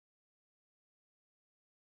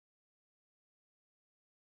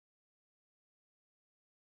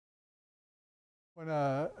When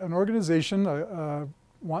an organization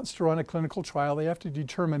wants to run a clinical trial, they have to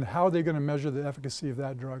determine how they're going to measure the efficacy of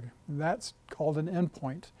that drug. And that's called an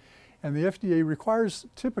endpoint. And the FDA requires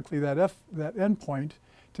typically that endpoint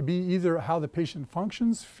to be either how the patient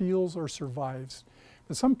functions, feels, or survives.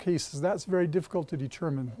 In some cases, that's very difficult to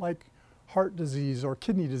determine, like heart disease or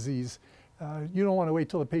kidney disease. You don't want to wait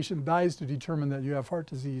till the patient dies to determine that you have heart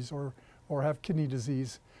disease or have kidney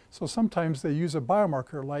disease. So sometimes they use a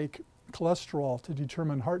biomarker like cholesterol to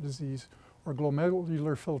determine heart disease or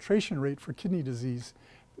glomerular filtration rate for kidney disease.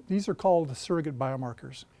 These are called surrogate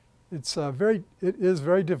biomarkers. It is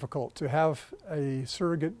very difficult to have a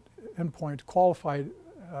surrogate endpoint qualified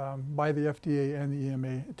by the FDA and the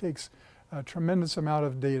EMA. It takes a tremendous amount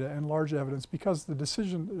of data and large evidence because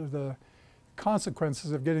the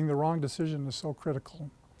consequences of getting the wrong decision is so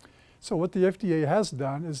critical. So what the FDA has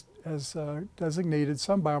done is has designated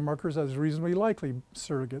some biomarkers as reasonably likely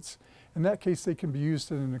surrogates. In that case, they can be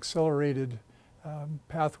used in an accelerated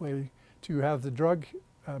pathway to have the drug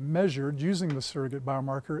measured using the surrogate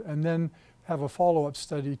biomarker and then have a follow-up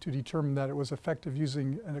study to determine that it was effective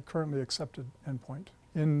using a currently accepted endpoint.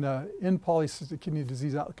 In Polycystic Kidney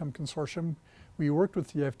Disease Outcome Consortium, we worked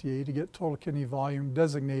with the FDA to get total kidney volume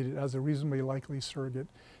designated as a reasonably likely surrogate.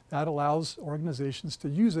 That allows organizations to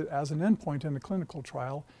use it as an endpoint in a clinical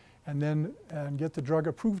trial and get the drug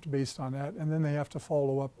approved based on that, and then they have to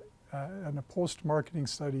follow up in a post-marketing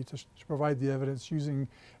study to provide the evidence using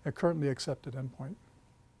a currently accepted endpoint.